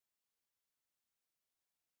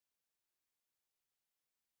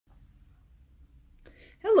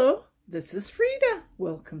Hello, this is Frida.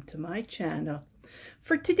 Welcome to my channel.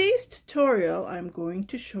 For today's tutorial, I'm going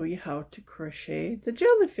to show you how to crochet the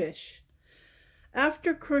jellyfish.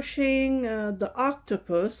 After crocheting the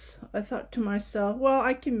octopus, I thought to myself, well,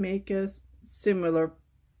 I can make a similar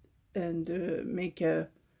and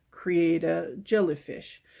create a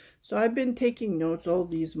jellyfish. So I've been taking notes all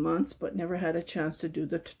these months, but never had a chance to do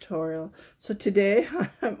the tutorial. So today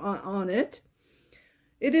I'm on it.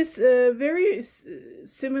 It is very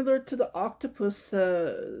similar to the octopus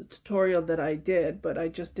tutorial that I did, but I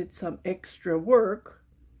just did some extra work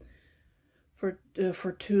for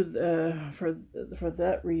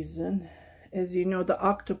that reason. As you know, the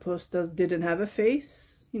octopus didn't have a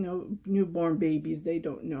face. You know, newborn babies, they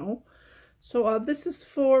don't know. So this is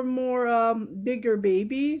for more bigger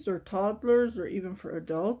babies or toddlers, or even for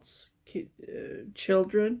adults,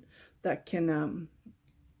 children that can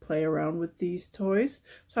play around with these toys.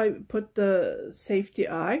 So I put the safety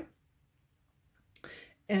eye,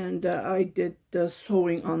 and I did the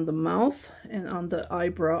sewing on the mouth and on the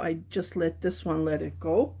eyebrow. I just let it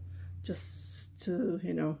go, just to,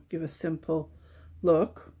 you know, give a simple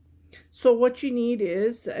look. So what you need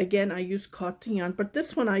is, again, I use cotton yarn, but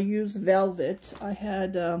this one I use velvet. I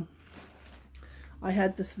had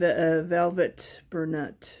this velvet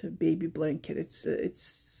Bernat baby blanket. It's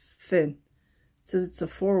thin. It says it's a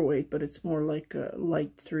 4-weight, but it's more like a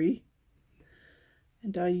light 3.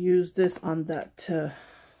 And I use this on that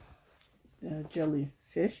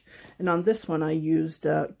jellyfish. And on this one I used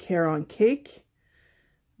Care on Cake,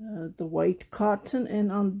 the white cotton.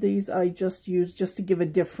 And on these I just used, just to give a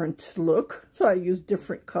different look, so I used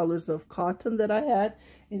different colors of cotton that I had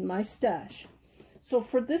in my stash. So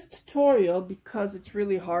for this tutorial, because it's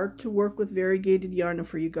really hard to work with variegated yarn, and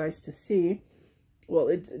for you guys to see, well,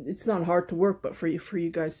 it's not hard to work, but for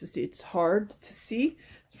you guys to see, it's hard to see.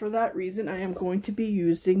 For that reason, I am going to be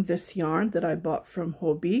using this yarn that I bought from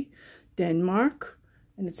Hobby, Denmark,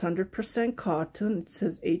 and it's 100% cotton. It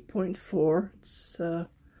says 8.4.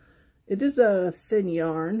 It is a thin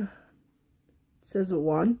yarn. It says a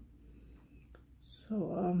 1.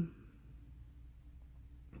 So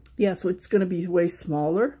yeah, so it's going to be way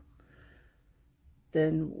smaller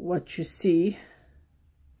than what you see.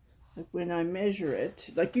 Like when I measure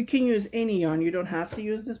it, like you can use any yarn, you don't have to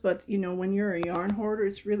use this, but you know, when you're a yarn hoarder,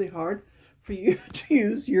 it's really hard for you to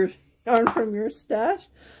use your yarn from your stash.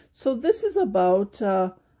 So this is about,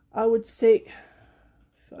 I would say,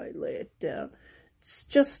 if I lay it down, it's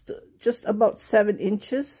just about 7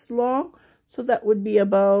 inches long. So that would be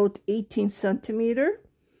about 18 centimeter.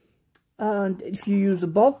 And if you use a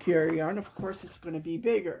bulkier yarn, of course, it's going to be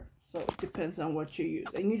bigger. So it depends on what you use.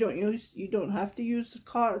 And you don't have to use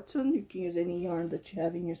cotton. You can use any yarn that you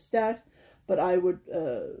have in your stash. But I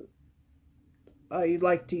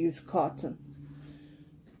like to use cotton.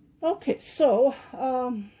 Okay, so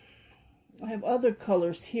I have other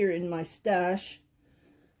colors here in my stash,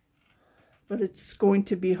 but it's going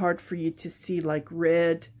to be hard for you to see, like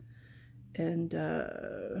red and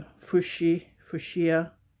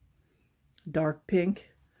fuchsia, dark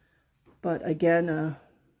pink. But again,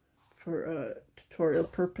 for tutorial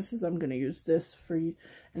purposes, I'm going to use this for you,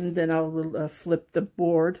 and then I will flip the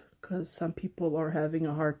board, because some people are having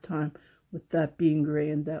a hard time with that being gray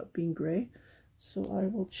and that being gray. So I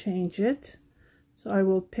will change it. So I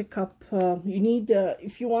will pick up, you need,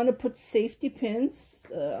 if you want to put safety pins,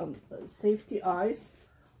 safety eyes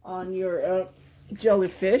on your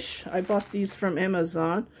jellyfish. I bought these from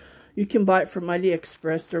Amazon. You can buy it from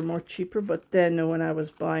AliExpress. They're more cheaper, but then when I was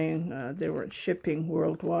buying, they weren't shipping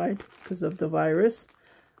worldwide because of the virus.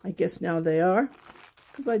 I guess now they are,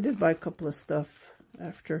 because I did buy a couple of stuff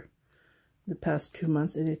after the past 2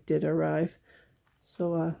 months, and it did arrive.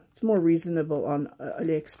 So it's more reasonable on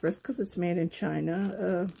AliExpress because it's made in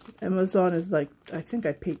China. Amazon is like, I think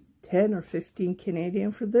I paid 10 or 15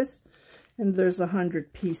 Canadian for this, and there's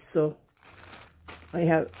 100 piece, so I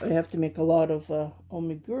have to make a lot of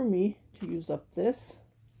amigurumi to use up this.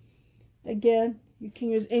 Again, you can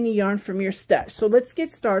use any yarn from your stash. So let's get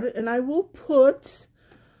started, and I will put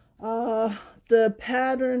the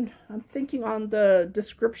pattern, I'm thinking, on the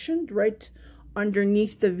description right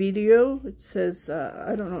underneath the video. It says,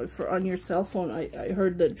 I don't know, if on your cell phone, I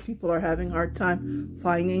heard that people are having a hard time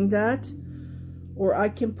finding that. Or I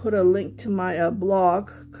can put a link to my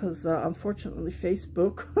blog, because unfortunately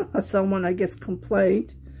Facebook, someone I guess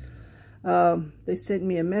complained. They sent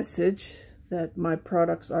me a message that my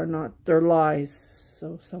products are not, they're lies.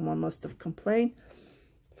 So someone must have complained.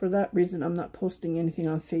 For that reason, I'm not posting anything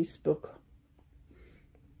on Facebook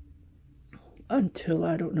until,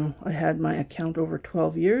 I don't know, I had my account over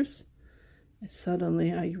 12 years. And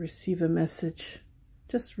suddenly I receive a message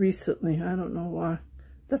just recently. I don't know why.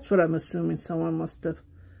 That's what I'm assuming. Someone must have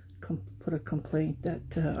put a complaint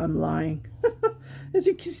that I'm lying. As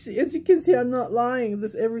you can see, I'm not lying.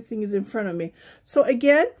 Everything is in front of me. So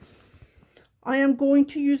again, I am going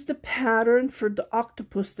to use the pattern for the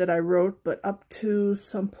octopus that I wrote, but up to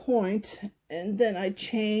some point, and then I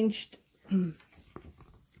changed.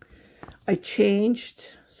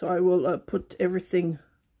 So I will put everything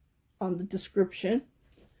on the description.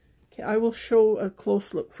 Okay, I will show a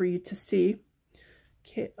close look for you to see.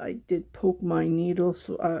 Okay, I did poke my needle,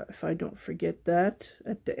 so if I don't forget that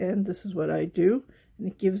at the end, this is what I do, and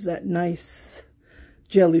it gives that nice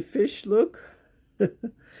jellyfish look.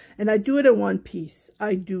 And I do it in one piece.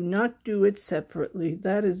 I do not do it separately.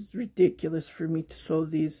 That is ridiculous for me to sew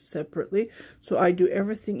these separately. So I do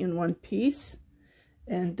everything in one piece,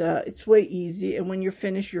 and it's way easy. And when you're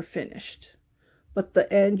finished, you're finished. But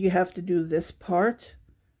the end, you have to do this part,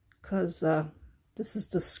 because this is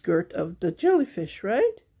the skirt of the jellyfish,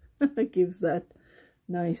 right? It gives that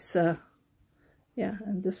nice, yeah,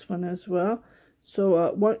 and this one as well.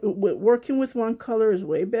 So working with one color is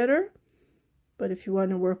way better. But if you want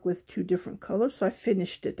to work with two different colors, so I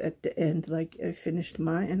finished it at the end, like I finished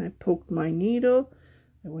mine, and I poked my needle.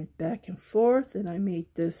 I went back and forth, and I made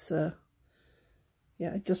this,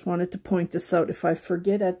 yeah, I just wanted to point this out. If I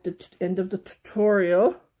forget at the end of the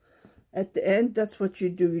tutorial, at the end, that's what you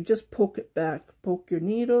do. You just poke it back, poke your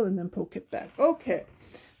needle, and then poke it back. Okay,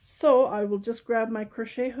 so I will just grab my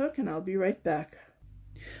crochet hook, and I'll be right back.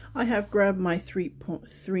 I have grabbed my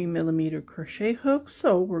 3mm crochet hook,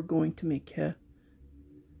 so we're going to make a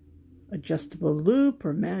adjustable loop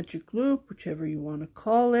or magic loop, whichever you want to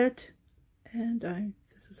call it. And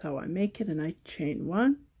this is how I make it, and I chain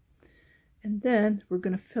 1, and then we're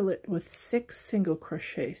going to fill it with 6 single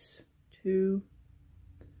crochets. 2,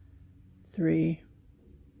 3,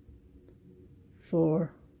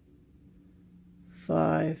 4,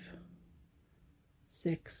 5,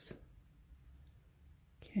 6.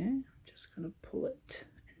 Okay, I'm just going to pull it,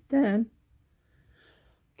 and then,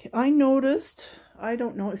 okay, I noticed, I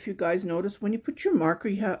don't know if you guys noticed, when you put your marker,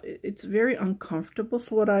 it's very uncomfortable.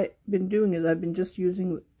 So what I've been doing is I've been just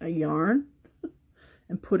using a yarn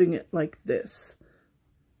and putting it like this,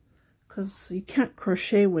 because you can't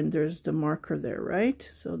crochet when there's the marker there, right?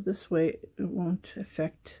 So this way it won't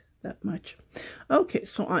affect that much. Okay,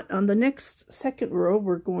 so on the next second row,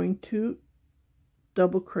 we're going to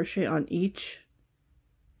double crochet on each,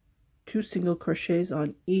 2 single crochets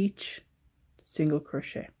on each single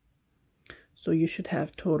crochet. So you should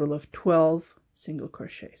have total of 12 single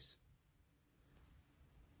crochets.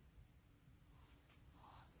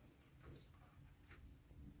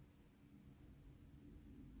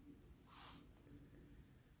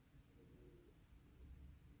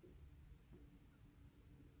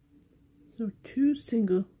 So 2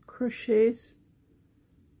 single crochets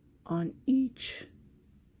on each.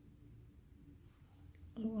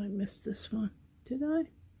 Oh, I missed this one. Did I?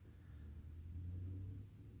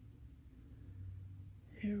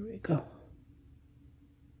 Here we go.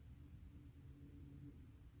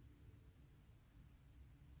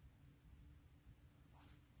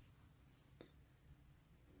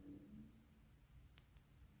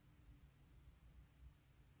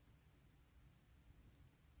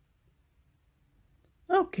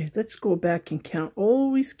 Okay, let's go back and count.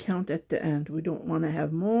 Always count at the end. We don't want to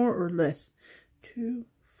have more or less. 2,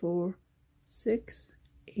 4, 6,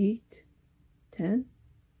 8, 10,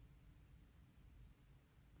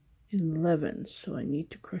 11. So I need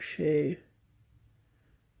to crochet.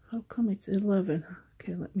 How come it's 11?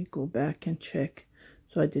 Okay, let me go back and check.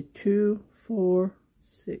 So I did 2, 4,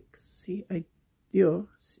 6. See,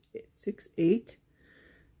 6, 8,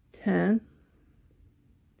 10.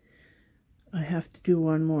 I have to do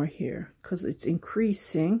one more here because it's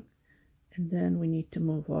increasing, and then we need to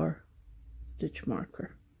move our stitch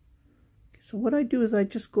marker. So what I do is I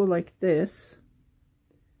just go like this,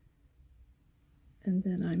 and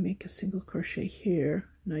then I make a single crochet here,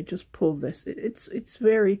 and I just pull this. It's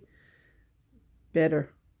very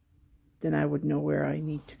better than I would know where I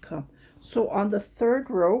need to come. So on the third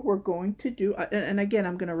row, we're going to do, and again,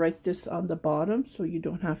 I'm going to write this on the bottom so you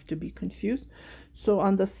don't have to be confused. So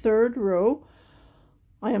on the third row,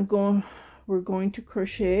 we're going to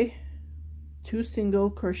crochet 2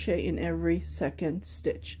 single crochet in every second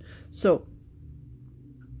stitch. So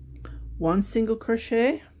 1 single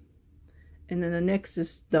crochet, and then the next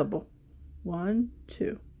is double. 1,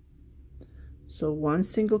 2. So 1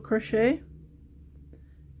 single crochet,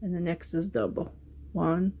 and the next is double.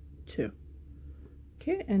 1, 2.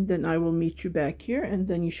 Okay, and then I will meet you back here, and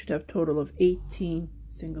then you should have a total of 18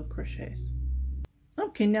 single crochets.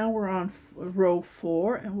 Okay, now we're on row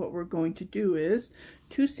 4, and what we're going to do is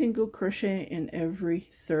 2 single crochet in every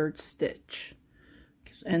 3rd stitch.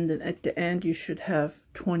 And then at the end you should have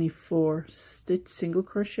 24 single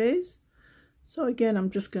crochets. So again,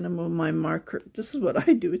 I'm just going to move my marker. This is what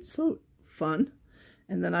I do. It's so fun.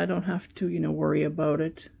 And then I don't have to, worry about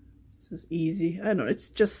it. This is easy. I don't know. It's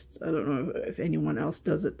just, I don't know if anyone else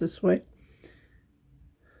does it this way.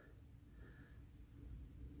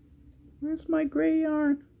 Where's my gray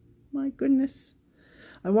yarn? My goodness.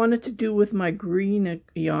 I wanted to do with my green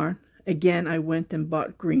yarn. Again, I went and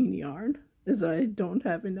bought green yarn, as I don't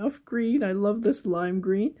have enough green. I love this lime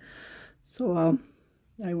green. So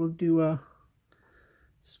I will do a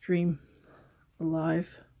stream live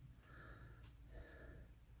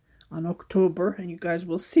on October, and you guys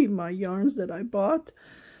will see my yarns that I bought.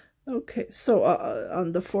 Okay, so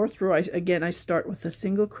on the 4th row, again I start with a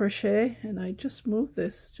single crochet, and I just move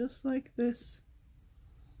this just like this.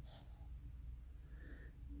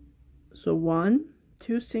 So 1,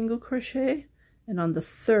 2 single crochet, and on the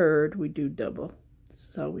 3rd we do double. This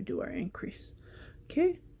is how we do our increase.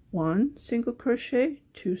 Okay, 1 single crochet,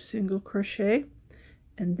 2 single crochet,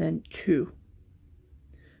 and then 2.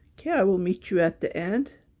 Okay, I will meet you at the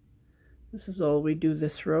end. This is all we do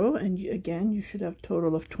this row, and again you should have a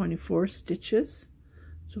total of 24 stitches.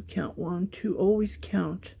 So count 1, 2, always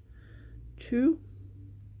count 2,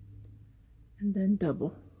 and then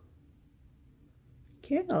double.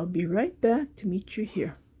 Okay, I'll be right back to meet you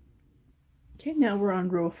here. Okay, now we're on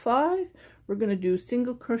row 5. We're going to do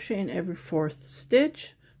single crochet in every 4th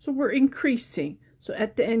stitch. So we're increasing. So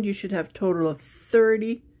at the end you should have a total of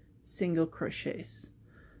 30 single crochets.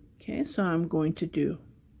 Okay, so I'm going to do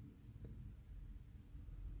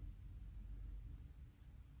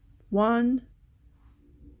 1,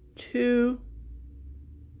 2,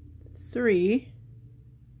 3,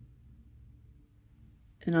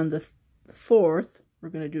 and on the 4th we're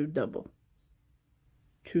going to do double.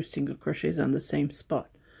 2 single crochets on the same spot.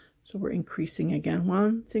 So we're increasing again.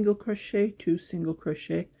 1 single crochet, 2 single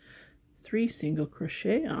crochet, 3 single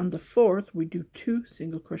crochet. On the 4th we do 2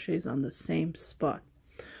 single crochets on the same spot.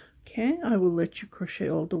 Okay, I will let you crochet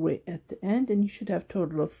all the way at the end, and you should have a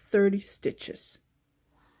total of 30 stitches.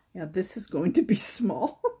 Yeah, this is going to be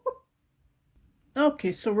small.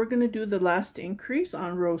 Okay, so we're going to do the last increase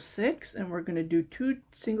on row 6, and we're going to do 2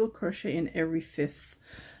 single crochet in every 5th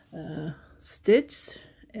stitch,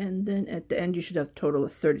 and then at the end you should have a total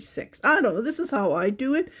of 36. I don't know, this is how I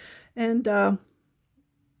do it, and the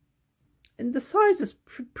size is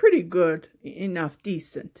pretty good enough,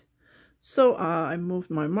 decent. So I moved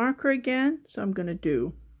my marker again, so I'm going to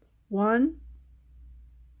do 1,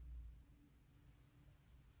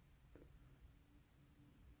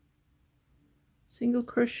 single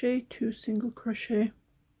crochet, 2 single crochet,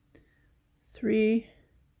 3,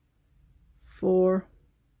 4,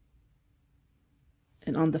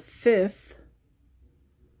 and on the 5th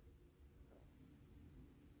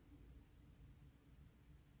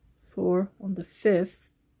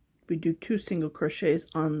we do 2 single crochets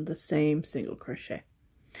on the same single crochet.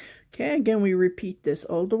 Okay, again we repeat this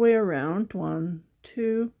all the way around. 1,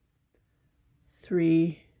 2,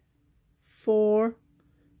 3, 4,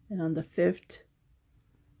 and on the 5th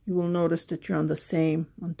you will notice that you're on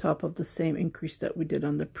top of the same increase that we did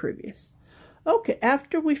on the previous. Okay,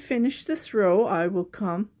 after we finish this row, I will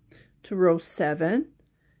come to row 7,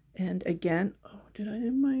 and again, oh, did I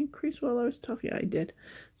do my increase while I was talking? Yeah, I did.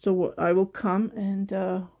 So I will come and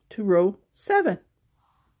to row 7.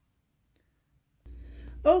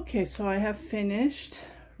 Okay, so I have finished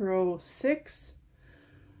row 6,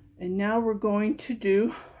 and now we're going to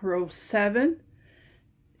do row 7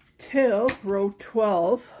 till row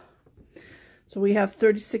 12. So we have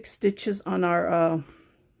 36 stitches on our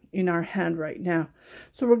in our hand right now.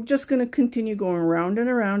 So we're just going to continue going around and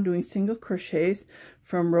around doing single crochets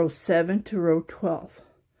from row 7 to row 12.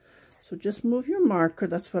 So just move your marker.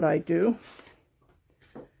 That's what I do.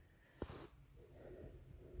 I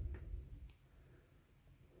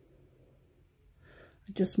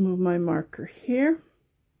just move my marker here,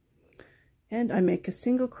 and I make a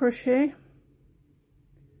single crochet,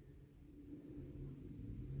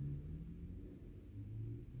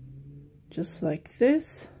 just like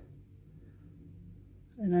this,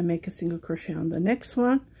 and I make a single crochet on the next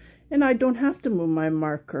one, and I don't have to move my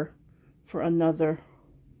marker for another,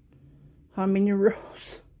 how many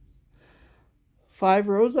rows? 5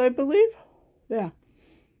 rows, I believe. Yeah.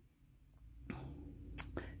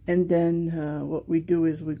 And then what we do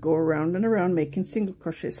is we go around and around making single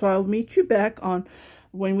crochet. So I'll meet you back on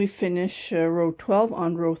when we finish row 12.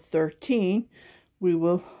 On row 13 we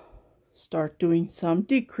will start doing some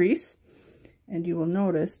decrease, and you will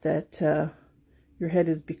notice that your head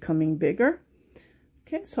is becoming bigger.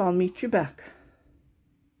 Okay, so I'll meet you back.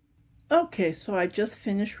 Okay, so I just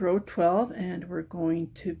finished row 12, and we're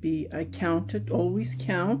going to be, I counted, always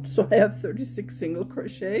count, so I have 36 single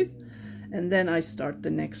crochets, and then I start the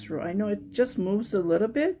next row. I know it just moves a little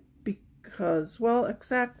bit because, well,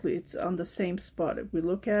 exactly, it's on the same spot. If we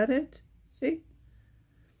look at it, see?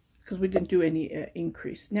 Because we didn't do any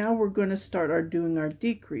increase. Now we're going to start doing our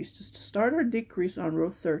decrease. Just to start our decrease on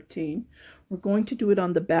row 13, we're going to do it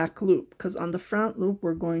on the back loop, because on the front loop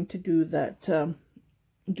we're going to do that,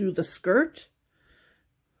 do the skirt.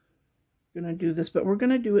 We're going to do this, but we're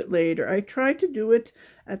going to do it later. I tried to do it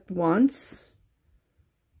at once.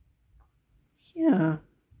 Yeah,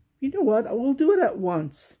 you know what? We'll do it at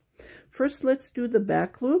once. First, let's do the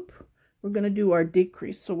back loop. We're going to do our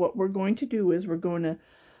decrease. So what we're going to do is we're going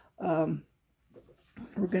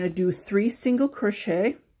to do 3 single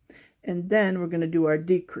crochet, and then we're going to do our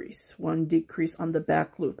decrease, 1 decrease on the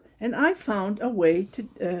back loop. And I found a way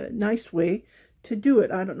to nice way to do it.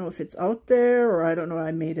 I don't know if it's out there, or I don't know,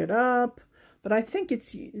 I made it up, but I think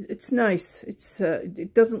it's nice.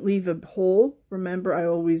 It doesn't leave a hole. Remember, I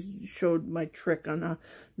always showed my trick on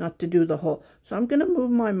not to do the hole. So I'm going to move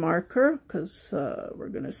my marker, because we're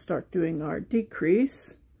going to start doing our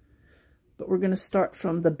decrease, but we're going to start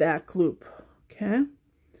from the back loop. Okay,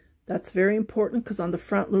 that's very important, because on the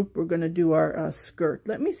front loop we're going to do our skirt.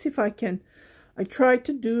 Let me see if I can. I tried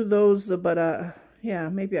to do those, but yeah,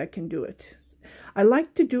 maybe I can do it. I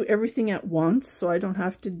like to do everything at once, so I don't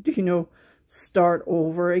have to, you know, start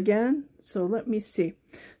over again. So let me see.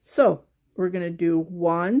 So we're going to do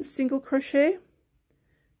 1 single crochet,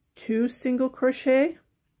 2 single crochet,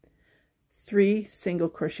 3 single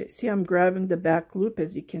crochet. See, I'm grabbing the back loop,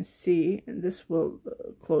 as you can see, and this will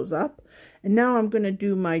close up. And now I'm going to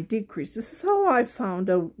do my decrease. This is how I found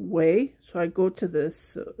a way. So I go to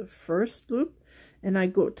this first loop, and I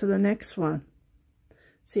go to the next one.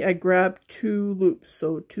 See, I grab 2 loops,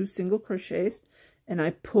 so 2 single crochets, and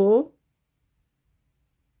I pull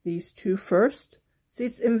these 2 first. See,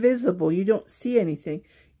 it's invisible. You don't see anything.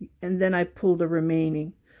 And then I pull the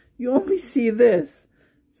remaining. You only see this.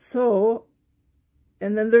 So,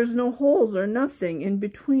 and then there's no holes or nothing in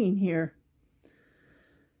between here.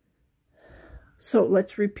 So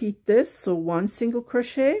let's repeat this. So 1 single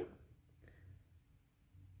crochet,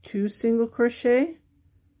 2 single crochet,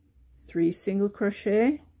 3 single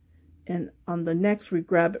crochet, and on the next we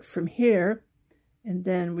grab it from here, and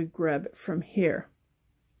then we grab it from here,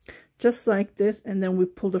 just like this, and then we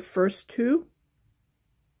pull the first 2,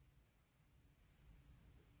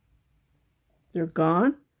 they're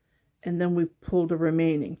gone, and then we pull the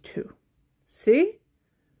remaining 2. See,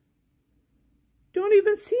 don't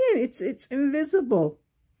even see it. It's invisible.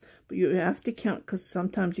 But you have to count, because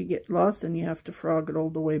sometimes you get lost and you have to frog it all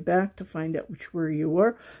the way back to find out where you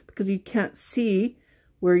were, because you can't see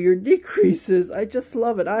where your decrease is. I just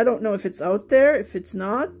love it. I don't know if it's out there. If it's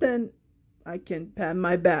not, then I can pat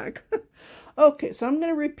my back. Okay, so I'm going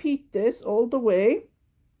to repeat this all the way.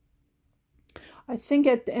 I think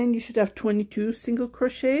at the end you should have 22 single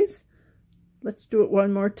crochets. Let's do it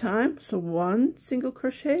one more time. So 1 single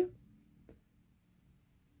crochet,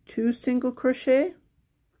 2 single crochet,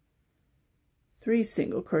 3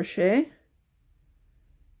 single crochet,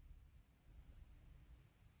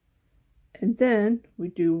 and then we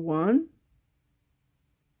do 1,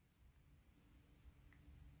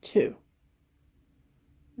 2,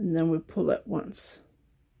 and then we pull at once,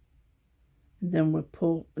 and then we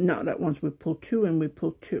pull, not at once, we pull 2 and we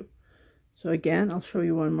pull 2. So again, I'll show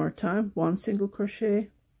you one more time. 1 single crochet,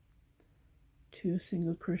 2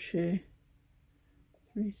 single crochet,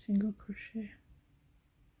 3 single crochet,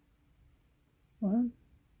 1,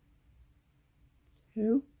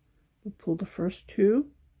 2, we pull the first 2,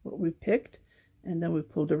 what we picked, and then we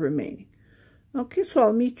pull the remaining. Okay, so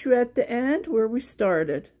I'll meet you at the end where we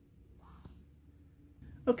started.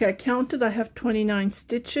 Okay, I counted, I have 29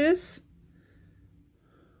 stitches.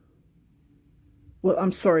 Well,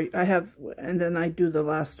 I'm sorry, I have, and then I do the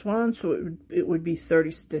last one, so it would be 30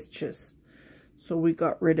 stitches. So we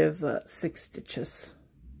got rid of 6 stitches.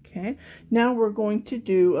 Okay, now we're going to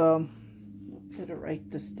do, gotta write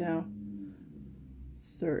this down,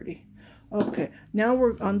 30. Okay, now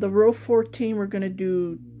we're on the row 14, we're going to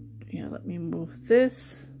do, yeah, let me move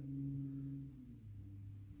this.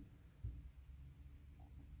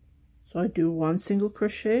 So I do 1 single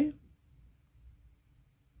crochet,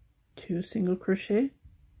 2 single crochet,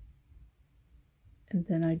 and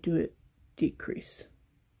then I do it decrease.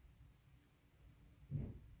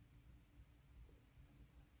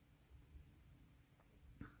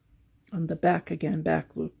 On the back again,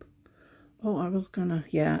 back loop. Oh, I was gonna,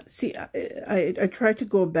 yeah. See, I tried to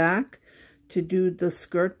go back to do the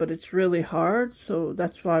skirt, but it's really hard. So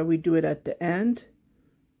that's why we do it at the end,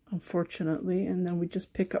 unfortunately. And then we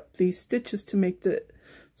just pick up these stitches to make the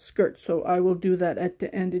skirt. So I will do that at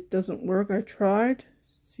the end. It doesn't work. I tried.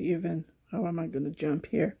 See, even, how am I going to jump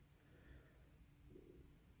here?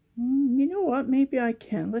 You know what? Maybe I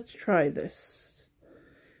can. Let's try this.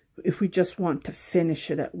 If we just want to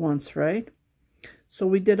finish it at once, right? So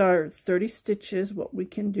we did our 30 stitches. What we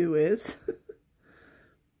can do is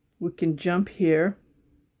we can jump here,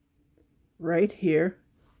 right here.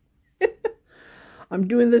 I'm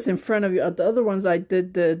doing this in front of you. The other ones I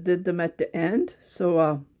did them at the end.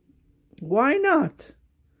 So why not?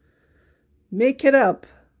 Make it up.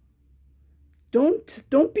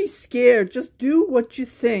 Don't be scared. Just do what you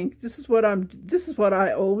think. This is what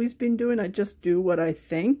I always been doing. I just do what I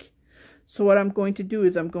think. So what I'm going to do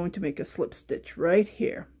is I'm going to make a slip stitch right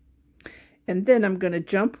here. And then I'm going to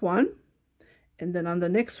jump one. And then on the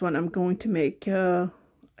next one, I'm going to make, I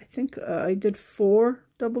think I did 4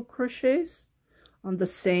 double crochets on the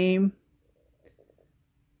same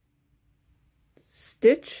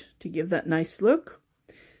stitch to give that nice look,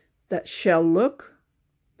 that shell look.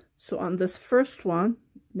 So on this first one,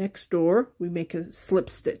 next door, we make a slip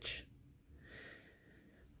stitch.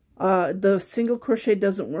 The single crochet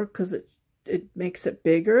doesn't work because it makes it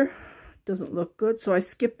bigger. Doesn't look good. So I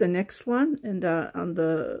skip the next one, and on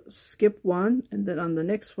the skip one, and then on the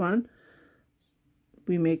next one,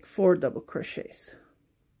 we make 4 double crochets.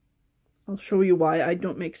 I'll show you why I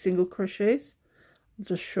don't make single crochets. I'll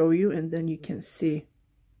just show you, and then you can see.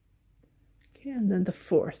 Okay, and then the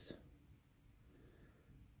 4th.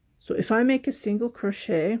 So if I make a single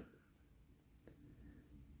crochet,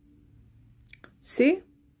 see,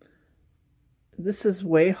 this is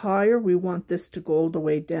way higher. We want this to go all the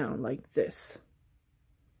way down like this.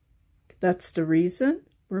 That's the reason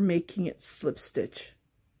we're making it slip stitch.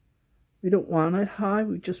 We don't want it high.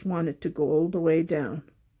 We just want it to go all the way down.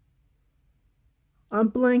 On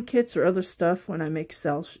blankets or other stuff, when I make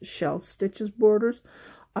shell stitches borders,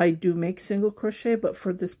 I do make single crochet, but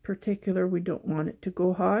for this particular, we don't want it to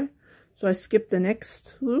go high. So I skip the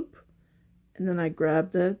next loop, and then I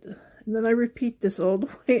grab that, and then I repeat this all the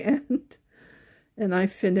way end. And I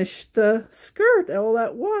finish the skirt all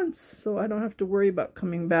at once, so I don't have to worry about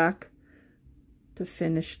coming back to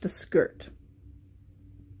finish the skirt.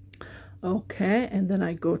 Okay, and then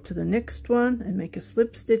I go to the next one and make a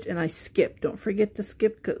slip stitch, and I skip. Don't forget to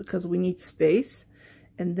skip because we need space.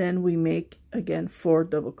 And then we make, again, 4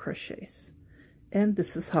 double crochets. And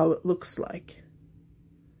this is how it looks like.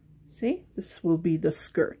 See? This will be the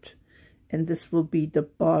skirt. And this will be the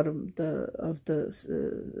bottom of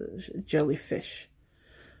the jellyfish.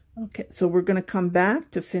 Okay, so we're going to come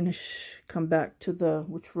back to finish, come back to the,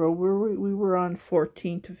 which row were we? We were on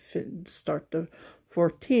 14 to start the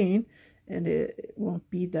 14. And it won't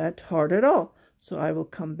be that hard at all. So I will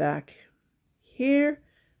come back here,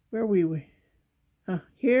 where we were,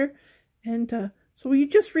 here, and so you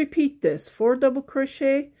just repeat this, 4 double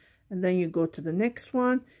crochet, and then you go to the next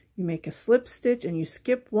one, you make a slip stitch, and you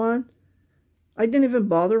skip one. I didn't even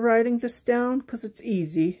bother writing this down because it's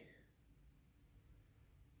easy.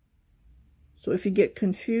 So if you get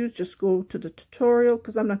confused, just go to the tutorial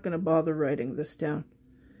because I'm not going to bother writing this down.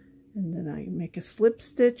 And then I make a slip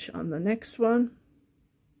stitch on the next one,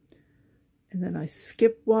 and then I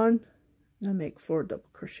skip one, and I make 4 double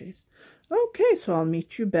crochets. Okay, so I'll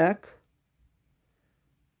meet you back.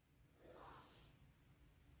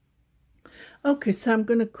 Okay, so I'm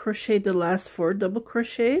going to crochet the last 4 double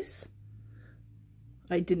crochets.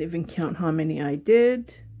 I didn't even count how many I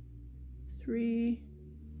did. 3,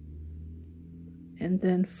 and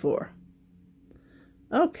then 4.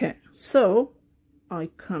 Okay, so I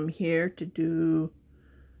come here to do,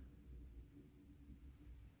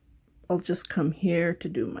 I'll just come here to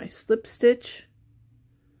do my slip stitch,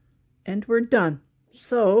 and we're done.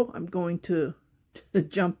 So I'm going to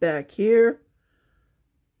jump back here.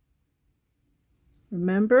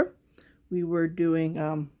 Remember, we were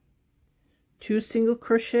doing 2 single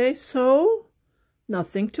crochet, so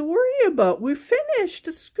nothing to worry about. We're finished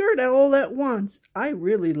the skirt all at once. I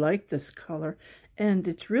really like this color, and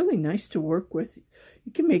it's really nice to work with.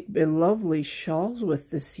 You can make lovely shawls with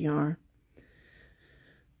this yarn.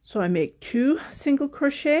 So I make 2 single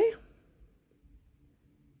crochet.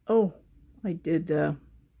 Oh, I didn't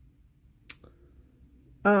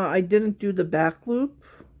do the back loop.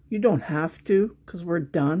 You don't have to because we're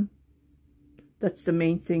done. That's the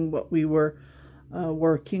main thing what we were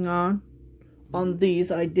working on. On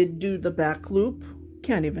these, I did do the back loop.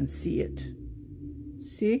 Can't even see it.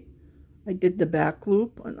 See? I did the back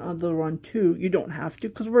loop, another one too. You don't have to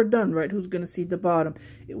because we're done, right? Who's going to see the bottom?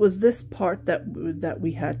 It was this part that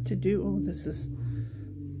we had to do. Oh, this is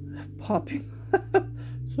popping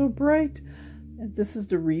so bright. And this is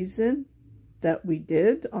the reason that we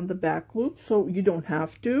did on the back loop, so you don't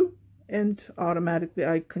have to. And automatically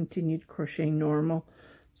I continued crocheting normal.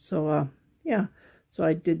 So yeah, so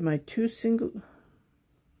I did my 2 single.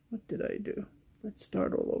 What did I do? Let's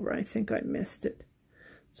start all over. I think I missed it.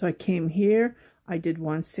 So I came here, I did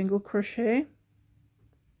 1 single crochet,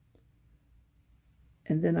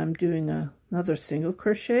 and then I'm doing another single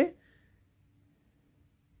crochet,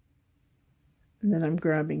 and then I'm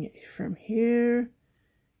grabbing it from here,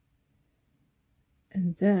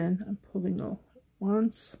 and then I'm pulling all at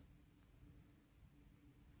once,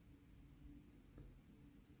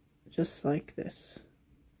 just like this.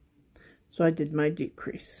 So I did my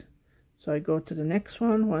decrease. So I go to the next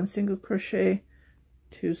one, 1 single crochet,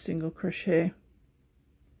 2 single crochet,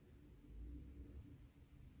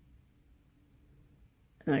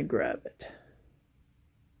 and I grab it.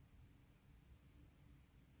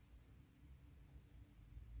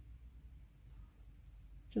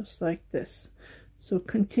 Just like this. So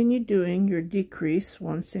continue doing your decrease,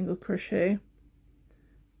 1 single crochet,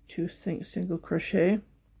 2 single crochet.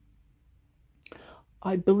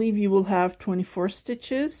 I believe you will have 24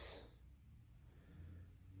 stitches.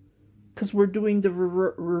 Because we're doing the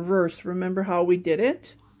reverse. Remember how we did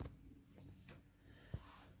it?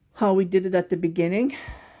 How we did it at the beginning?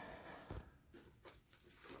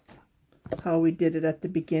 How we did it at the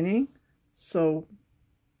beginning. So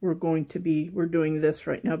we're doing this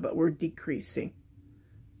right now, but we're decreasing.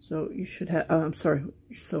 So you should have, I'm sorry.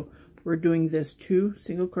 So we're doing this 2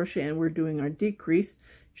 single crochet and we're doing our decrease.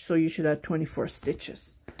 So you should have 24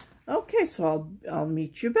 stitches. Okay, so I'll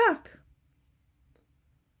meet you back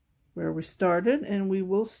where we started, and we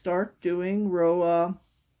will start doing row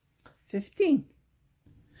 15.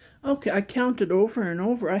 Okay, I counted over and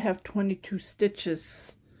over. I have 22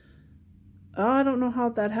 stitches. I don't know how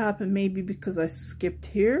that happened. Maybe because I skipped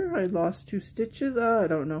here. I lost 2 stitches. I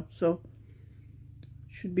don't know. So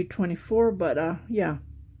should be 24, but yeah,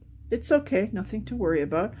 it's okay. Nothing to worry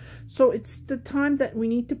about. So it's the time that we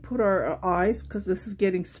need to put our eyes, because this is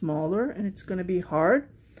getting smaller and it's going to be hard.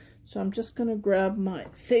 So I'm just going to grab my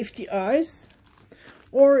safety eyes,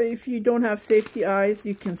 or if you don't have safety eyes,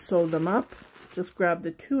 you can sew them up. Just grab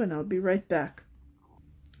the 2 and I'll be right back.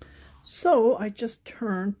 So I just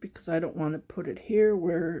turned because I don't want to put it here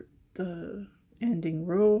where the ending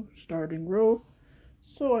row, starting row.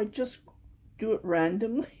 So I just do it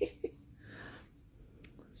randomly.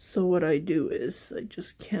 So what I do is I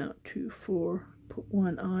just count 2, 4, put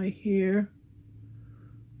 1 eye here.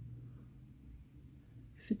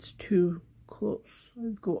 If it's too close,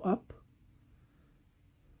 I'll go up.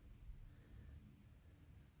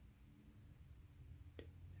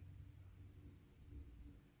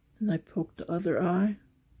 And I poke the other eye,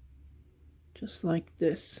 just like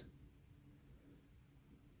this.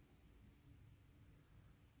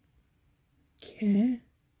 Okay.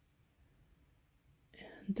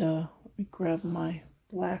 And let me grab my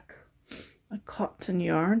black cotton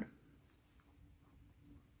yarn.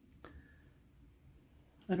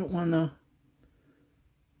 I don't want to,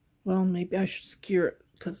 well, maybe I should secure it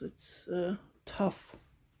because it's tough.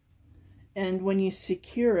 And when you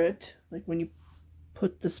secure it, like when you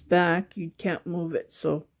put this back, you can't move it.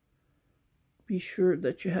 So be sure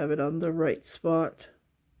that you have it on the right spot.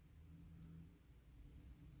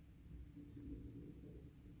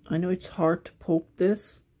 I know it's hard to poke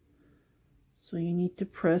this, so you need to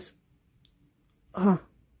press,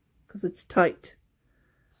 because it's tight.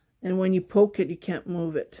 And when you poke it, you can't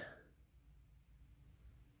move it.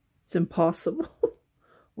 It's impossible.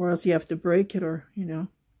 Or else you have to break it, or, you know,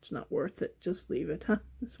 it's not worth it. Just leave it, huh?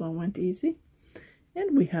 This one went easy.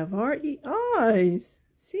 And we have our eyes.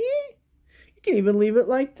 See? You can even leave it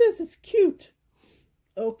like this. It's cute.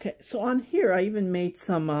 Okay, so on here, I even made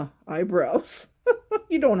some eyebrows.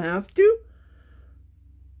 You don't have to.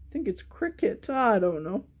 I think it's cricket. I don't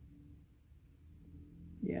know.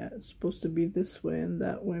 Yeah, it's supposed to be this way and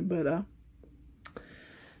that way, but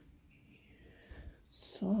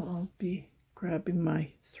so I'll be grabbing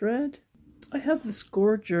my thread. I have this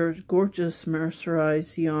gorgeous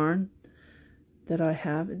mercerized yarn that I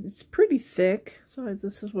have, and it's pretty thick, so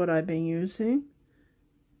this is what I've been using.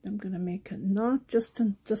 I'm gonna make a knot just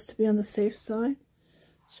to be on the safe side.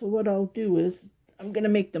 So what I'll do is I'm gonna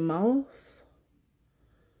make the mouth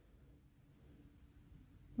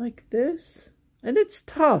like this. And it's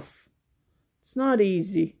tough. It's not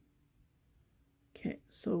easy. Okay,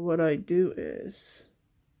 so what I do is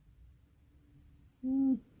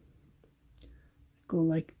go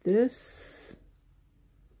like this.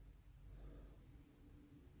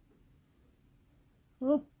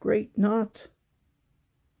 Oh, great knot.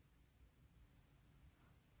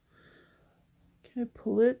 Okay,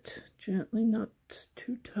 pull it gently, not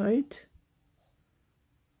too tight.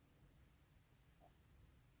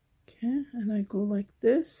 Okay, and I go like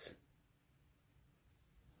this.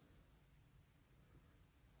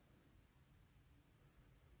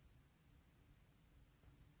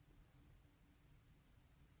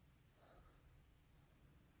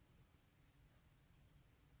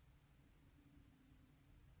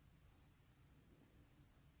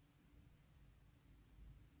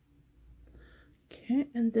 Okay,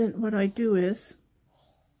 and then what I do is,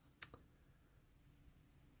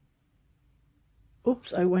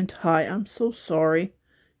 oops, I went high. I'm so sorry.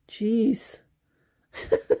 Jeez.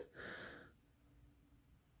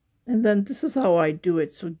 And then this is how I do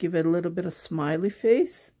it. So give it a little bit of smiley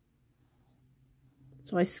face.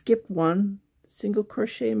 So I skip one single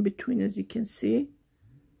crochet in between, as you can see.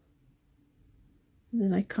 And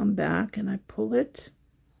then I come back and I pull it.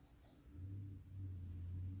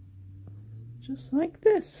 Just like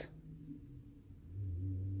this.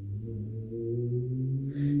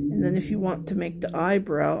 And then if you want to make the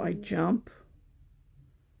eyebrow, I jump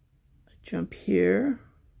here.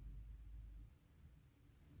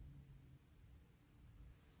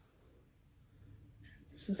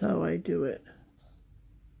 This is how I do it.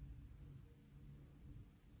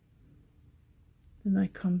 Then I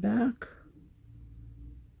come back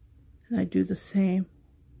and I do the same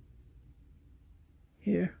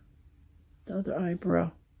here, the other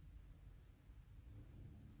eyebrow.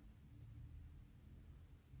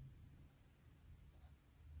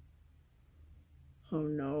 Oh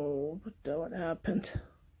no, what happened?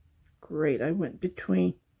 Great, I went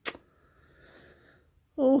between.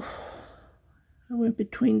 Oh, I went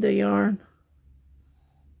between the yarn.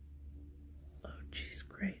 Oh, geez,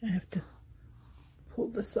 great. I have to pull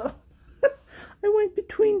this up. I went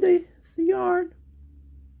between the yarn.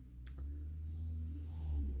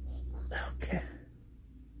 Okay.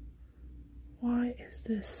 Why is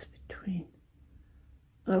this between?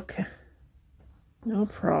 Okay. No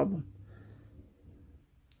problem.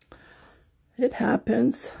 It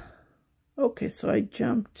happens. Okay, so I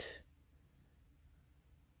jumped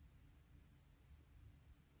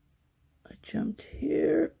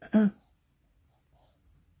here.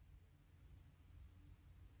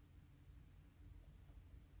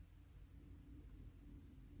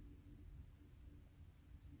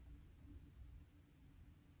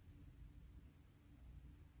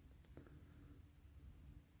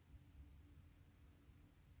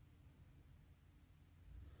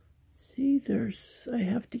 See, I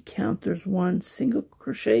have to count, there's one single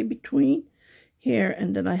crochet between here,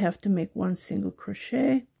 and then I have to make one single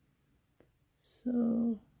crochet.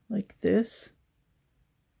 So, like this.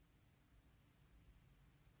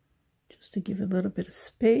 Just to give a little bit of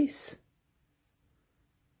space.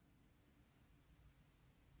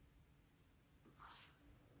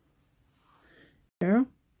 There.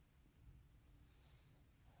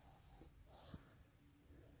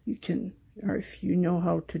 You can, or if you know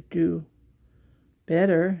how to do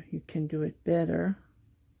better, you can do it better.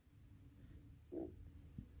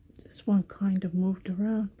 This one kind of moved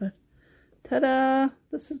around, but ta-da!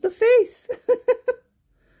 This is the face.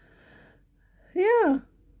 Yeah.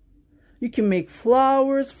 You can make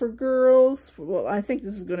flowers for girls. Well, I think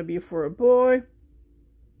this is going to be for a boy.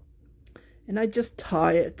 And I just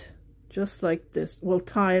tie it just like this. Well,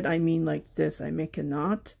 tie it, I mean like this. I make a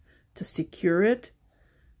knot to secure it,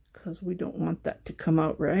 because we don't want that to come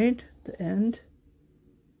out right at the end.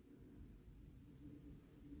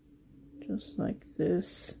 Just like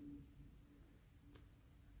this.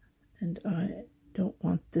 And I don't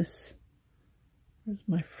want this. There's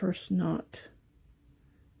my first knot.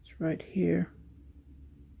 It's right here.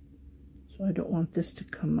 So I don't want this to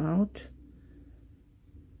come out.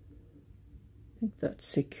 I think that's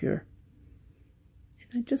secure.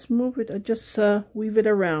 And I just move it. I just weave it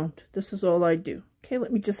around. This is all I do. Okay,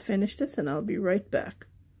 let me just finish this and I'll be right back.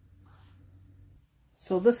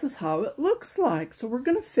 So this is how it looks like. So we're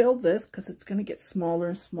going to fill this because it's going to get smaller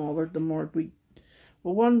and smaller the more we...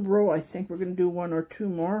 Well, one row, I think we're going to do one or two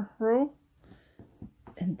more row.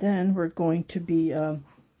 And then we're going to be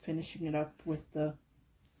finishing it up with the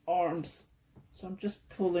arms. So I'm just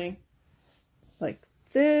pulling like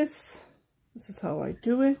this. This is how I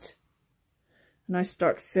do it. And I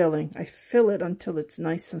start filling. I fill it until it's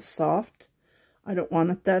nice and soft. I don't want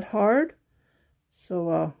it that hard.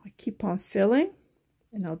 So I keep on filling.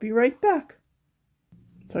 And I'll be right back.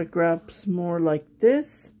 So I grab some more like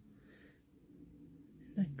this.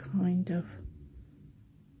 And I kind of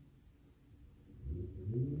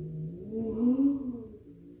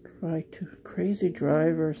my two crazy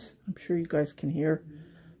drivers. I'm sure you guys can hear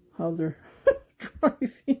how they're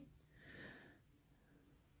driving.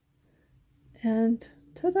 And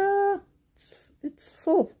ta-da! It's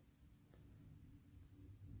full.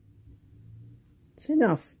 It's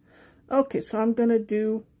enough. Okay, so I'm gonna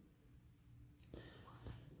do,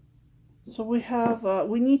 so we have,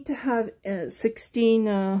 we need to have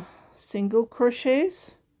 16 single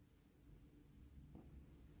crochets.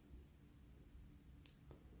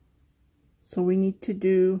 So we need to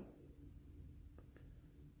do,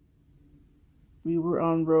 we were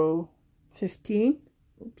on row 15.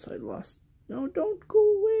 Oops, I lost, no, don't go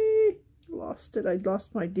away. Lost it, I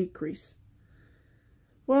lost my decrease.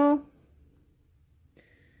 Well,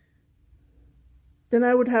 then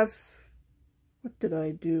I would have, what did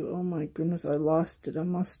I do? Oh my goodness, I lost it. I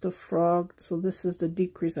must have frogged. So this is the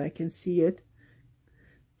decrease, I can see it.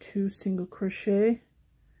 2 single crochet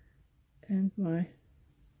and my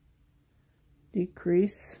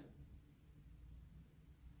decrease.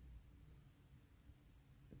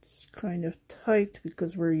 It's kind of tight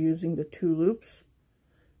because we're using the 2 loops.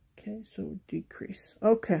 Okay, so decrease.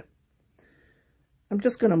 Okay, I'm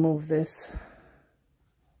just gonna move this.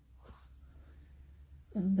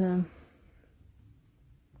 And then,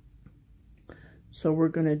 so we're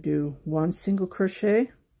going to do 1 single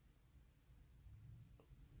crochet.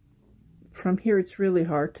 From here it's really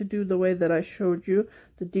hard to do the way that I showed you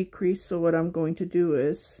the decrease. So what I'm going to do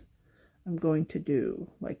is I'm going to do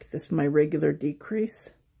like this, my regular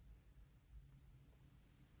decrease.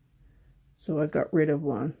 So I got rid of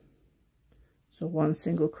 1. So 1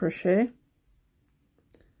 single crochet.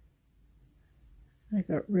 I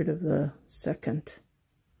got rid of the second.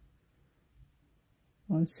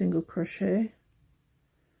 1 single crochet,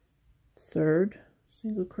 third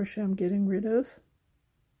single crochet I'm getting rid of,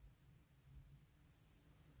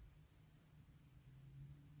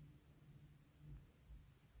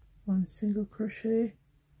 1 single crochet,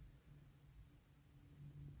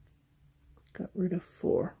 got rid of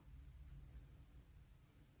 4,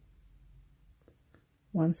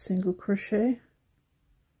 1 single crochet,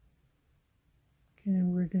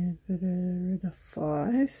 getting rid of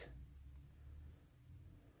 5,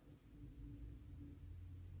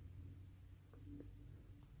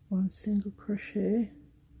 1 single crochet,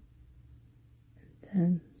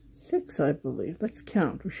 and then 6, I believe. Let's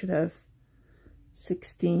count. We should have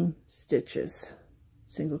 16 stitches,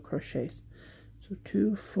 single crochets. So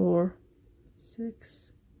 2, 4,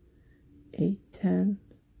 6, 8, 10,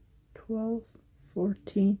 12,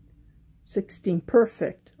 14, 16.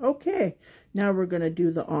 Perfect. Okay, now we're going to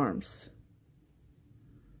do the arms.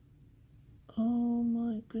 Oh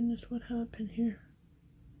my goodness, what happened here?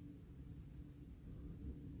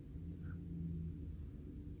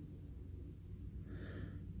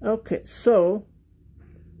 Okay, so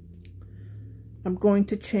I'm going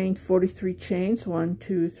to chain 43 chains. 1,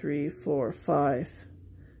 2, 3, 4, 5,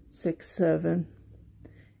 6, 7,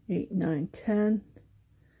 8, 9, 10,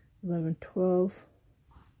 11, 12.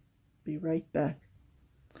 Be right back.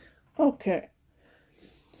 Okay,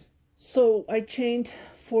 so I chained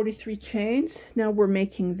 43 chains. Now we're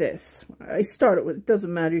making this. I started with, it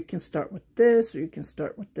doesn't matter, you can start with this or you can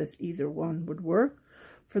start with this, either one would work.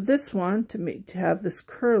 For this one, to have this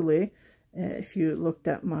curly, if you looked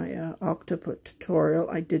at my octopus tutorial,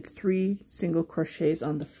 I did 3 single crochets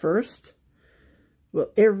on the first. Well,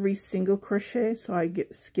 every single crochet, so I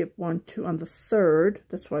skip 1, 2 on the third.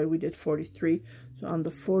 That's why we did 43. So on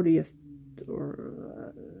the 40th,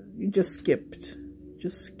 or you just skip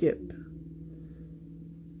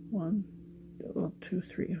 1, 2,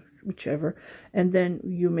 3, whichever, and then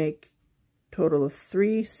you make total of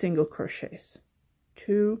 3 single crochets.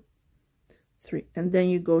 2, 3, and then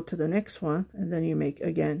you go to the next one, and then you make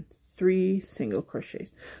again 3 single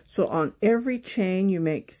crochets. So on every chain you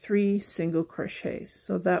make 3 single crochets,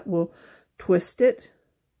 so that will twist it.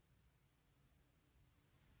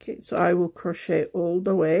 Okay, so I will crochet all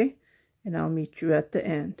the way and I'll meet you at the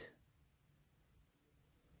end.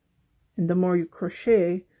 And the more you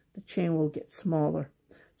crochet, the chain will get smaller.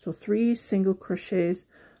 So 3 single crochets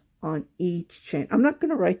on each chain. I'm not going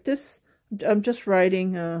to write this. I'm just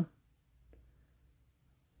writing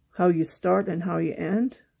how you start and how you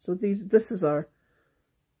end. So these are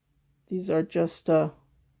just I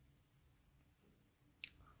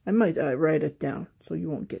might write it down so you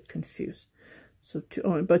won't get confused. So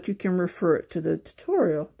but you can refer it to the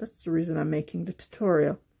tutorial. That's the reason I'm making the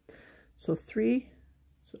tutorial. So 3,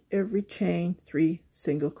 so every chain 3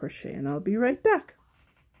 single crochet, and I'll be right back.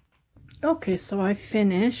 Okay, so I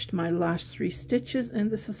finished my last 3 stitches,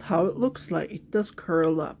 and this is how it looks like. It does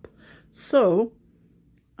curl up. So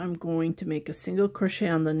I'm going to make a single crochet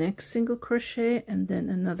on the next single crochet, and then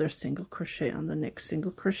another single crochet on the next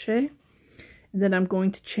single crochet, and then I'm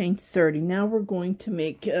going to chain 30. Now we're going to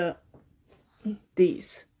make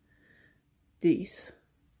these.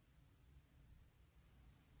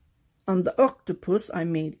 On the octopus I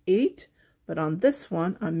made 8, but on this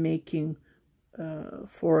one I'm making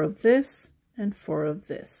 4 of this and 4 of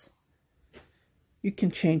this. You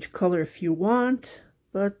can change color if you want,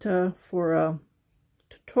 but for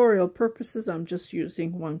tutorial purposes I'm just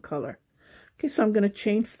using one color. Okay, so I'm going to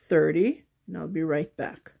chain 30 and I'll be right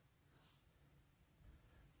back.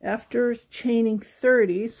 After chaining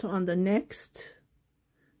 30, so on the next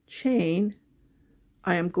chain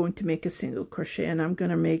I am going to make a single crochet, and I'm going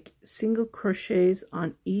to make single crochets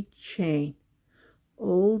on each chain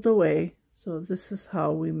all the way. So this is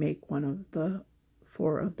how we make one of the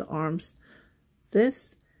 4 of the arms,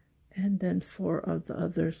 this, and then 4 of the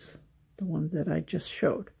others, the one that I just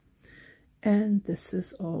showed. And this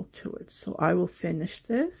is all to it. So I will finish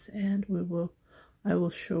this, and I will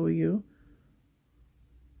show you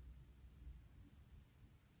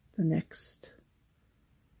the next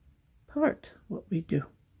part, what we do.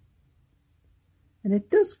 And it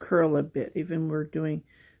does curl a bit, even we're doing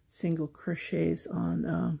single crochets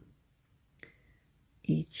on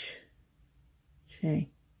each chain.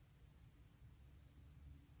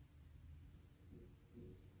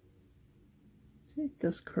 See, it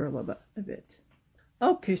does curl a bit.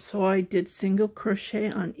 Okay, so I did single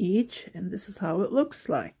crochet on each, and this is how it looks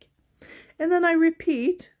like. And then I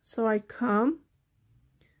repeat, so I come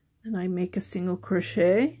and I make a single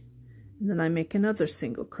crochet, and then I make another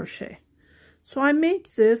single crochet. So I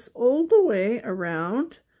make this all the way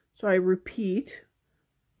around. So I repeat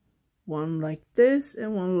one like this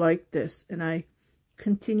and one like this, and I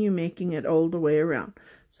continue making it all the way around.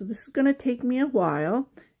 So this is going to take me a while,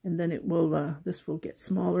 and then it will this will get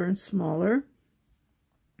smaller and smaller,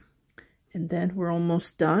 and then we're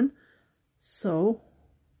almost done. So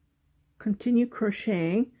continue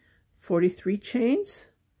crocheting 43 chains.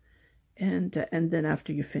 And then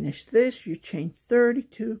after you finish this, you chain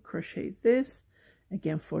 32, crochet this,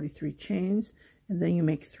 again 43 chains, and then you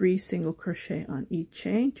make 3 single crochet on each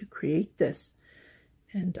chain to create this.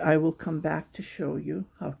 And I will come back to show you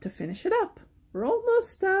how to finish it up. We're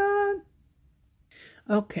almost done.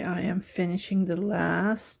 Okay, I am finishing the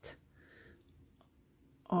last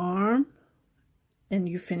arm, and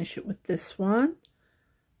you finish it with this one,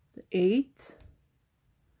 the 8th,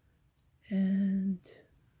 and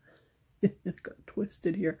it got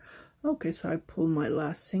twisted here. Okay, so I pull my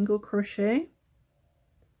last single crochet,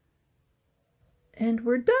 and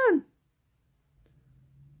we're done.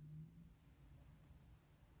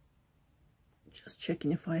 Just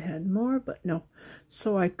checking if I had more, but no.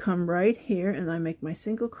 So I come right here and I make my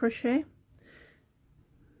single crochet.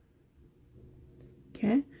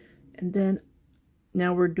 Okay, and then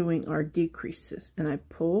now we're doing our decreases, and I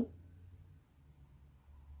pull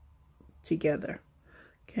together.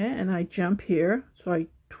 Okay, and I jump here, so I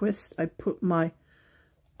twist, I put my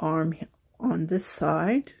arm on this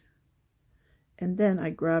side, and then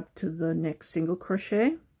I grab to the next single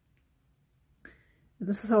crochet.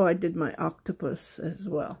 This is how I did my octopus as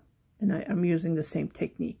well, and I'm using the same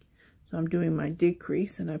technique. So I'm doing my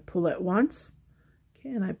decrease, and I pull at once.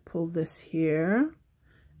 Okay, and I pull this here,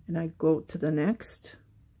 and I go to the next.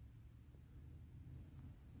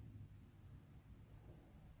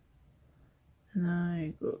 And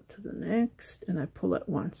I go to the next, and I pull at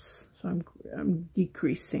once. So I'm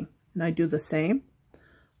decreasing, and I do the same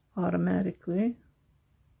automatically.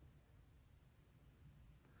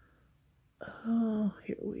 Oh,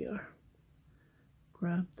 here we are.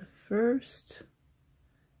 Grab the first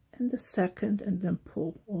and the second, and then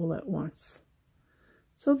pull all at once.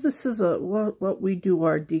 So this is what we do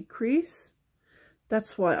our decrease.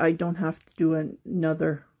 That's why I don't have to do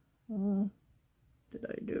another. Oh, did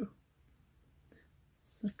I do?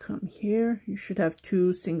 So come here, you should have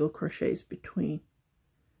 2 single crochets between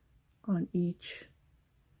on each,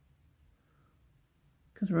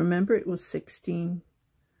 because remember it was 16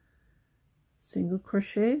 single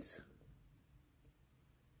crochets.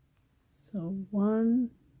 So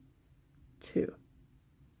 1, 2.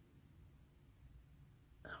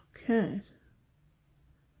 Okay,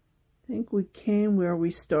 I think we came where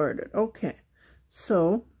we started. Okay,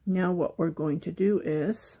 so now what we're going to do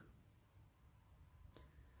is,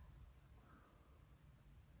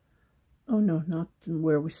 oh no, not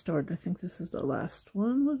where we started. I think this is the last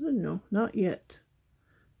one, was it? No, not yet.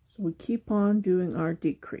 So we keep on doing our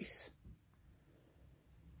decrease.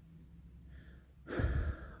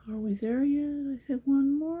 Are we there yet? I think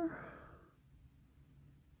one more.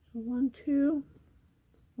 So 1, 2,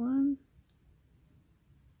 one,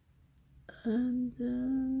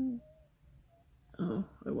 and oh,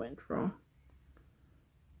 I went wrong.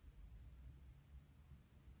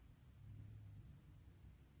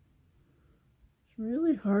 It's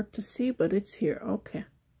really hard to see, but it's here. Okay.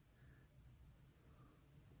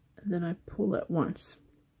 And then I pull at once.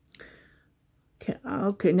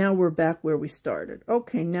 Okay, now we're back where we started.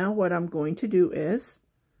 Okay, now what I'm going to do is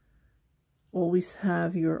always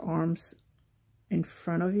have your arms in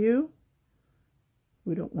front of you.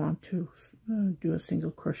 We don't want to do a single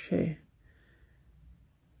crochet.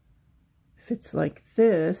 If it's like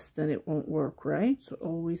this, then it won't work, right? So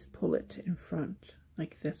always pull it in front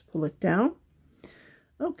like this. Pull it down.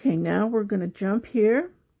 Okay, now we're going to jump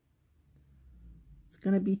here. It's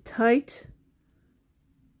going to be tight.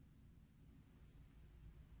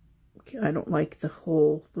 Okay, I don't like the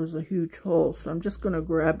hole. There's a huge hole, so I'm just going to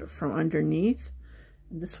grab it from underneath.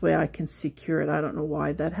 And this way I can secure it. I don't know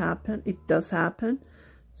why that happened. It does happen,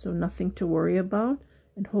 so nothing to worry about.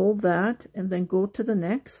 And hold that, and then go to the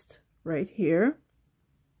next, right here.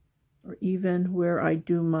 Or even where I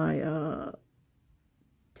do my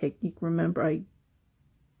technique. Remember,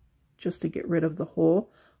 just to get rid of the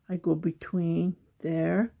hole, I go between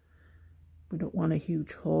there. We don't want a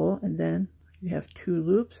huge hole. And then you have 2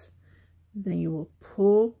 loops. Then you will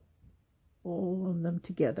pull all of them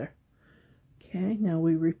together. Okay, now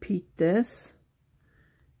we repeat this.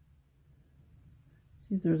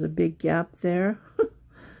 See, there's a big gap there.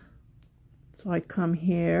 So I come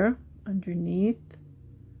here underneath.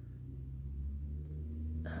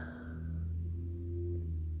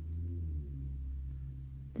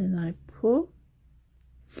 Then I pull.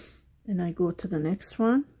 Then I go to the next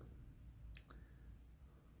one.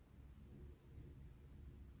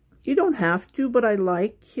 You don't have to, but I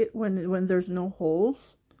like it when there's no holes.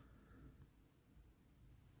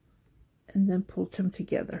 And then pull them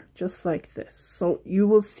together, just like this. So you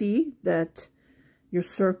will see that your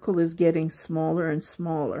circle is getting smaller and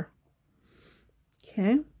smaller.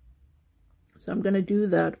 Okay. So I'm going to do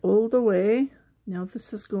that all the way. Now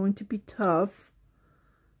this is going to be tough.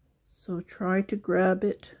 So try to grab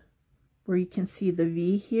it where you can see the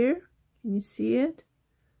V here. Can you see it?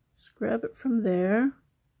 Just grab it from there.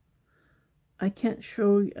 I can't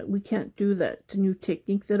show, we can't do that new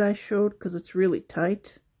technique that I showed because it's really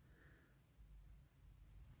tight.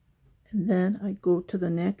 And then I go to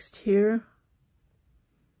the next here.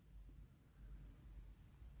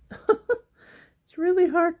 It's really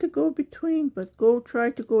hard to go between, but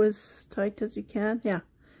try to go as tight as you can. Yeah.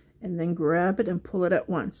 And then grab it and pull it at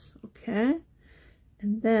once. Okay.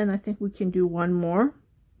 And then I think we can do one more.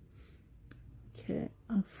 Okay,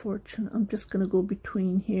 unfortunately, I'm just going to go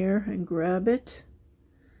between here and grab it.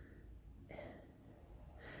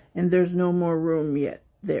 And there's no more room yet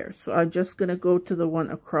there. So I'm just going to go to the one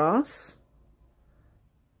across.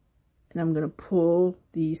 And I'm going to pull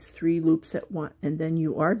these 3 loops at once. And then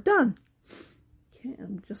you are done. Okay,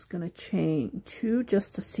 I'm just going to chain 2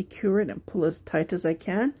 just to secure it and pull as tight as I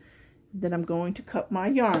can. And then I'm going to cut my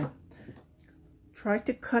yarn. Try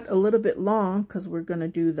to cut a little bit long because we're going to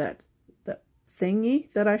do that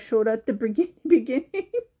thingy that I showed at the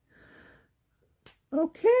beginning.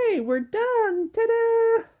 Okay, we're done.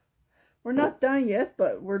 Ta-da! We're not done yet,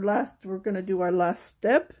 but we're going to do our last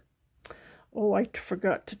step. Oh, I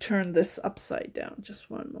forgot to turn this upside down. Just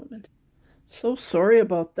one moment. So sorry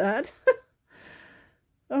about that.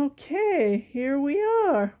 Okay, here we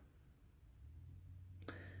are.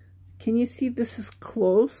 Can you see this is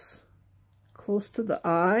close to the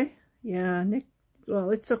eye? Yeah, Nick.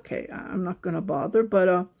 Well, it's okay. I'm not going to bother, but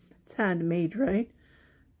it's handmade, right?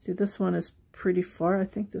 See, this one is pretty far. I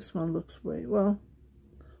think this one looks way, well,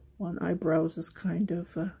 one eyebrows is kind of,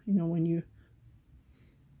 you know, when you,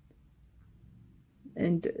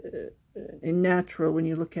 and in natural, when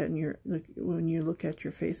you look at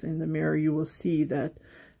your face in the mirror, you will see that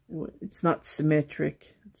it's not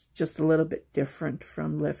symmetric. It's just a little bit different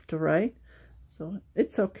from left to right. So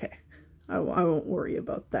it's okay. I won't worry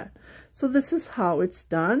about that. So this is how it's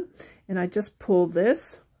done. And I just pull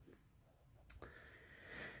this.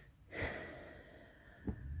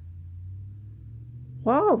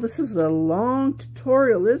 Wow, this is a long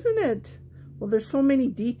tutorial, isn't it? Well, there's so many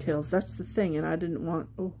details. That's the thing. And I didn't want,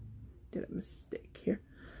 oh, did a mistake here.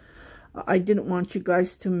 I didn't want you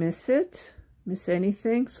guys to miss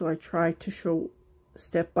anything. So I tried to show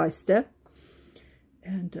step by step.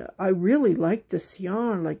 And I really like this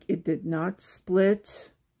yarn, like it did not split.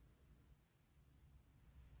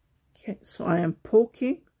 Okay, so I am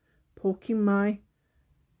poking my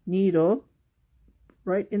needle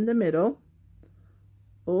right in the middle,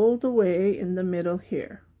 all the way in the middle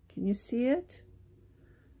here. Can you see it?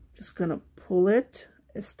 just going to pull it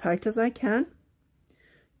as tight as I can.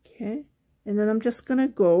 Okay, and then I'm just going to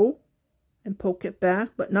go and poke it back,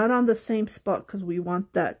 but not on the same spot, because we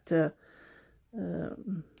want that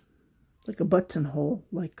like a buttonhole,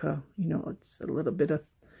 like you know, it's a little bit of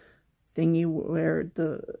thingy where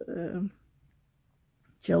the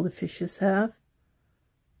jellyfishes have.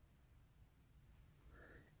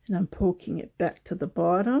 And I'm poking it back to the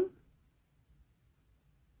bottom.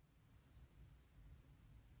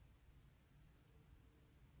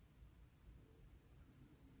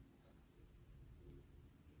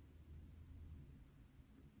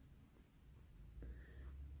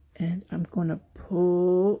 And I'm going to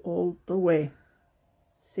pull all the way.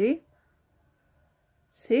 See?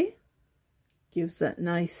 See? Gives that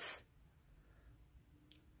nice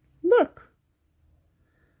look.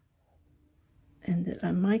 And then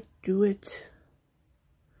I might do it.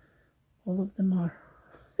 All of them are.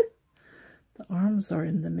 The arms are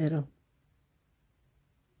in the middle.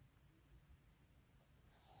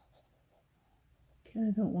 Okay,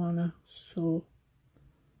 I don't want to. So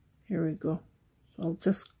here we go. So I'll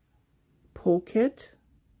just poke it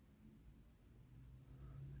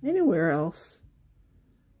anywhere else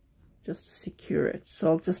just to secure it. So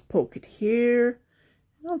I'll just poke it here,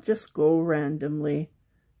 and I'll just go randomly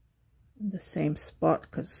in the same spot,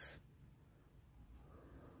 because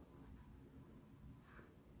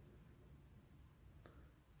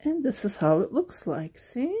and this is how it looks like.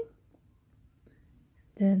 See?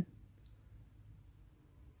 Then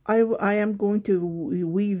I am going to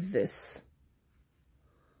weave this.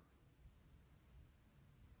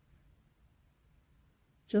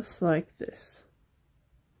 Just like this.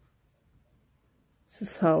 This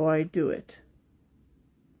is how I do it.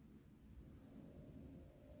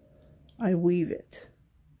 I weave it.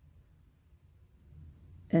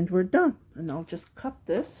 And we're done. And I'll just cut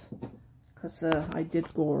this, because I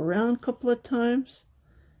did go around a couple of times.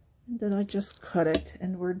 And then I just cut it,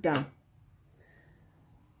 and we're done.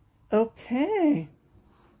 Okay.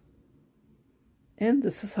 And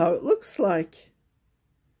this is how it looks like.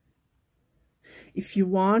 If you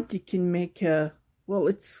want, you can make a, well,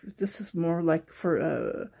 this is more like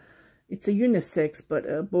for, it's a unisex,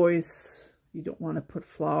 but boys, you don't want to put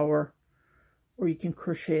flower, or you can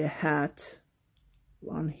crochet a hat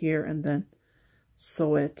on here and then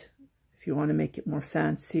sew it if you want to make it more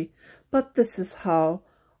fancy. But this is how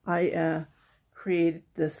I created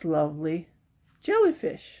this lovely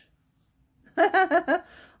jellyfish.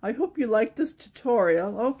 I hope you liked this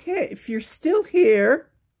tutorial. Okay, if you're still here,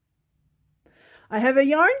 I have a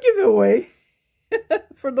yarn giveaway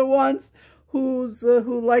for the ones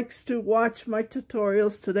who likes to watch my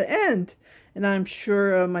tutorials to the end. And I'm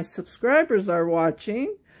sure my subscribers are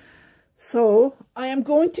watching. So I am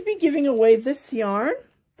going to be giving away this yarn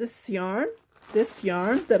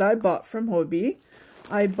that I bought from Hobby.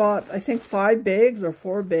 I bought, I think, 5 bags or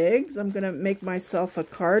 4 bags. I'm gonna make myself a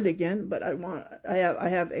cardigan, but I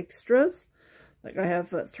have extras. Like I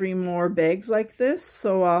have 3 more bags like this,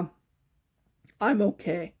 so I'm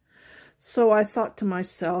okay. So I thought to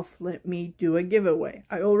myself, let me do a giveaway.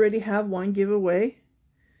 I already have one giveaway,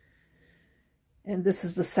 and this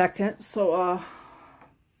is the second. So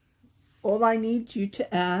all I need you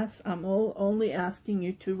to ask, I'm only asking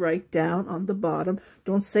you to write down on the bottom.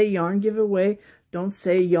 Don't say yarn giveaway. Don't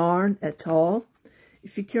say yarn at all.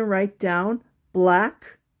 If you can write down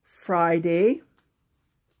Black Friday,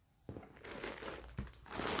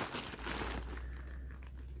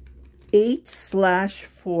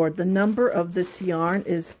 /4. The number of this yarn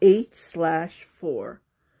is 8/4.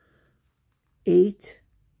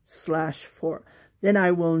 8/4. Then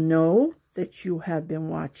I will know that you have been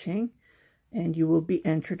watching, and you will be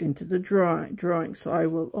entered into the drawing. So I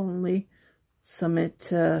will only submit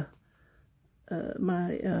the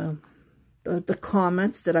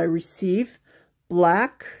comments that I receive.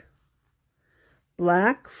 Black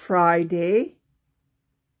Friday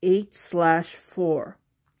 8/4.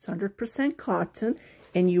 It's 100% cotton,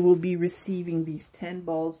 and you will be receiving these 10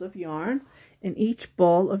 balls of yarn, and each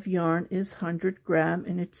ball of yarn is 100 gram,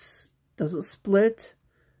 and it doesn't split.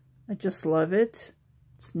 I just love it.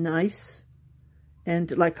 It's nice.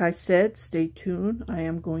 And like I said, stay tuned. I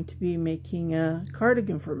am going to be making a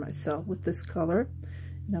cardigan for myself with this color,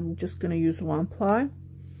 and I'm just going to use 1 ply,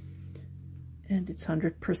 and it's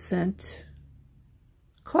 100%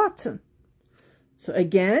 cotton. So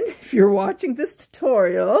again, if you're watching this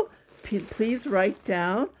tutorial, please write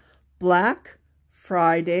down Black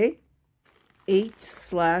Friday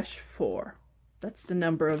 8/4. That's the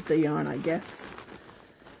number of the yarn, I guess.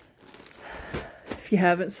 If you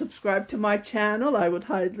haven't subscribed to my channel, I would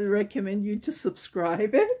highly recommend you to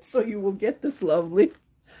subscribe it, so you will get this lovely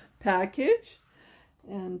package.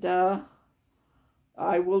 And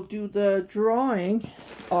I will do the drawing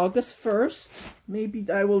August 1st. Maybe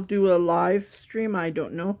I will do a live stream. I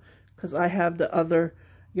don't know, because I have the other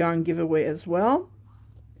yarn giveaway as well.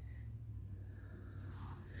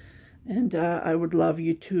 And I would love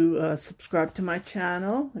you to subscribe to my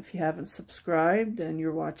channel if you haven't subscribed and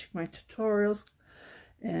you're watching my tutorials.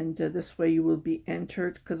 And this way you will be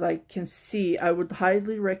entered, because I can see, I would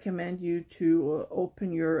highly recommend you to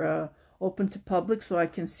open your open to public so I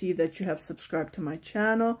can see that you have subscribed to my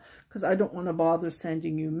channel, because I don't want to bother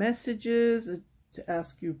sending you messages to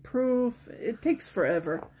ask you proof. It takes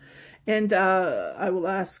forever. And I will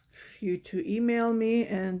ask you to email me,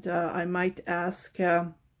 and I might ask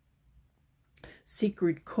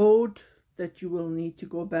secret code that you will need to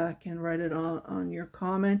go back and write it on your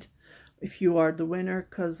comment if you are the winner,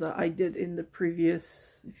 because I did in the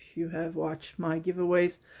previous, if you have watched my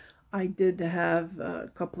giveaways, I did have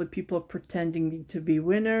a couple of people pretending to be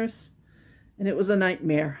winners, and it was a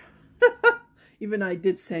nightmare. Even I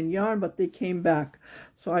did send yarn, but they came back,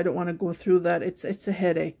 so I don't want to go through that. It's a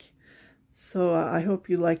headache. So I hope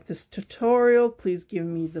you like this tutorial. Please give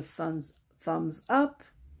me the thumbs up.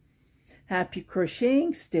 Happy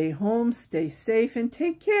crocheting. Stay home, stay safe, and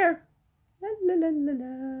take care. La la la la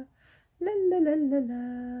la. La la la la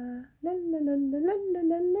la. La la la la la la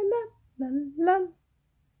la la la la.